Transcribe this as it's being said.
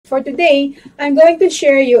for today, I'm going to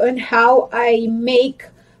share you on how I make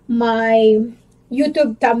my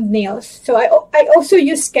YouTube thumbnails. So I also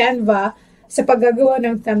use Canva sa paggagawa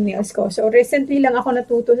ng thumbnails ko. So recently lang ako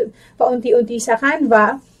natuto paunti-unti sa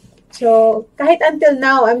Canva. So kahit until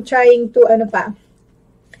now, I'm trying to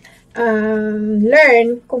learn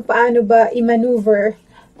kung paano ba i-maneuver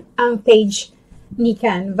ang page ni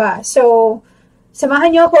Canva. So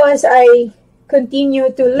samahan niyo ako as I continue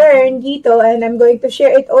to learn dito, and I'm going to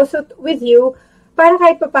share it also with you para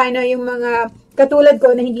kahit paano yung mga katulad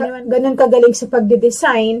ko na hindi naman ganun kagaling sa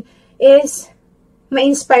pagdedesign is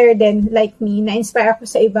ma-inspire din like me. Na-inspire ako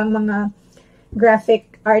sa ibang mga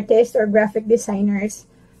graphic artists or graphic designers.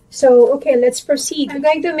 So, okay, let's proceed. I'm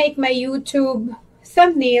going to make my YouTube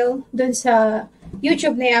thumbnail dun sa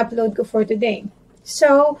YouTube na i-upload ko for today.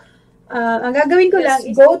 So, ang gagawin ko lang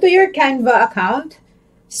is go to your Canva account,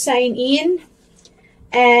 sign in,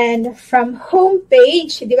 and from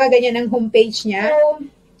homepage, di ba ganyan ang homepage niya? So,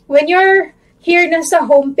 when you're here na sa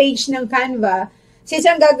homepage ng Canva, since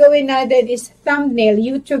ang gagawin natin is thumbnail,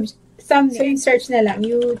 YouTube thumbnail, so search na lang,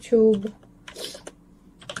 YouTube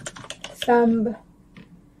thumb,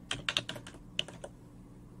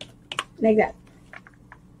 like that.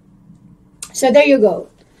 So there you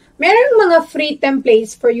go. Meron mga free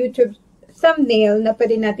templates for YouTube thumbnail na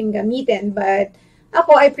pwede natin gamitin, but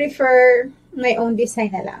ako, I prefer my own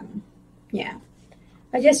design na lang. Yeah.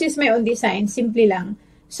 I just use my own design, simple lang.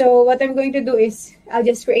 So, what I'm going to do is, I'll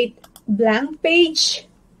just create blank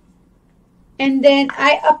page. And then,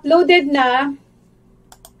 I uploaded na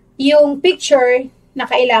yung picture na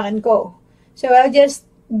kailangan ko. So, I'll just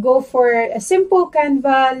go for a simple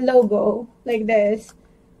Canva logo, like this.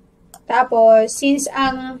 Tapos, since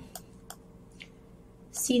ang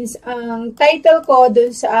title ko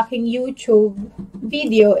dun sa aking YouTube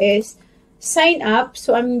video is sign up,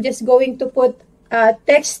 so I'm just going to put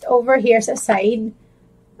text over here sa side.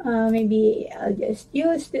 Maybe I'll just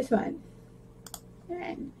use this one.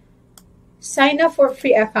 And sign up for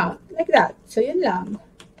free account. Like that. So, yun lang.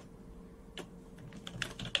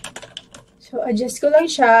 So, adjust ko lang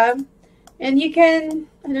siya. And you can,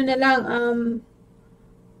 kung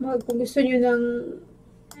gusto nyo ng,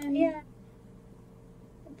 yeah,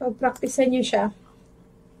 pag-practicean nyo siya.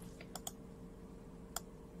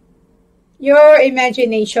 Your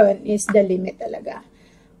imagination is the limit talaga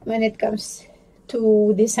when it comes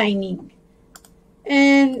to designing.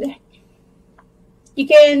 And you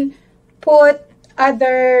can put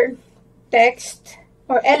other text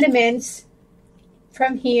or elements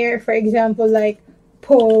from here. For example, like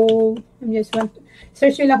poll. I just want to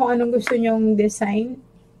search nyo lang kung anong gusto nyong design.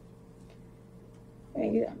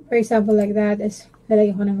 For example, like that. Is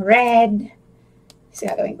lalagyan ko ng red. Kasi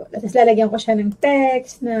gagawin ko. Tapos lalagyan ko siya ng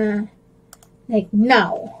text na like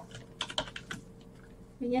now.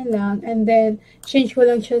 Ganyan lang. And then, change ko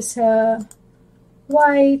lang siya sa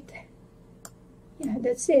white. Yeah,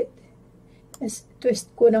 that's it. Tapos, twist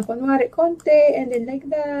ko ng kunwari konti. And then, like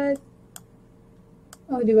that.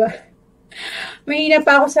 Oh, di ba? Mahina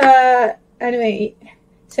pa ako sa,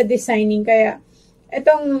 sa designing. Kaya,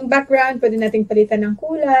 itong background, pwede nating palitan ng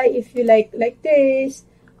kulay. If you like this.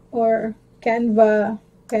 Or, Canva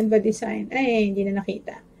design. Ay, hindi na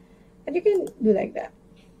nakita. But you can do like that.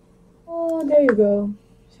 Oh, there you go.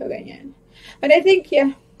 So, ganyan. But I think,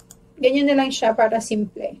 yeah, ganyan na lang siya para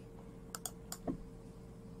simple.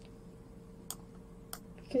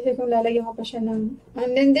 Kasi kung lalagyan ko pa siya ng...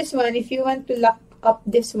 And then this one, if you want to lock up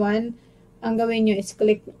this one, ang gawin nyo is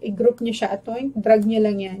click, i-group nyo siya at point, drag nyo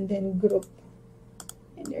lang yan, then group.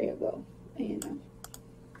 And there you go. Ayan na.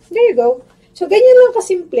 There you go. So, ganyan lang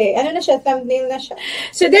kasimple. Ano na siya? Thumbnail na siya.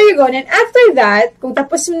 So, there you go. And after that, kung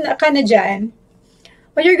tapos ka na dyan,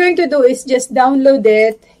 what you're going to do is just download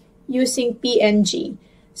it using PNG.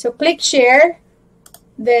 So, click share,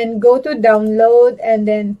 then go to download, and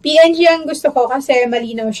then PNG ang gusto ko kasi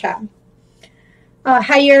malinaw siya.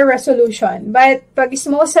 Higher resolution. But, pag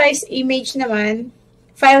small size image naman,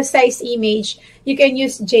 file size image, you can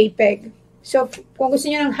use JPEG. So, kung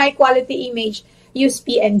gusto nyo ng high quality image, use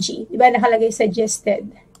PNG. Diba nakalagay suggested?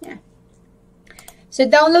 Yeah. So,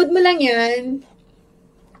 download mo lang yan.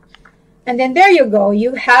 And then, there you go.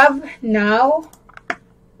 You have now,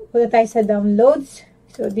 punta tayo sa downloads.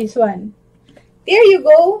 So, this one. There you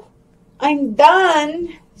go. I'm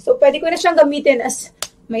done. So, pwede ko na siyang gamitin as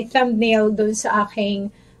my thumbnail dun sa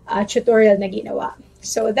aking tutorial na ginawa.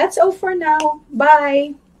 So, that's all for now.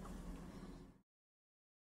 Bye!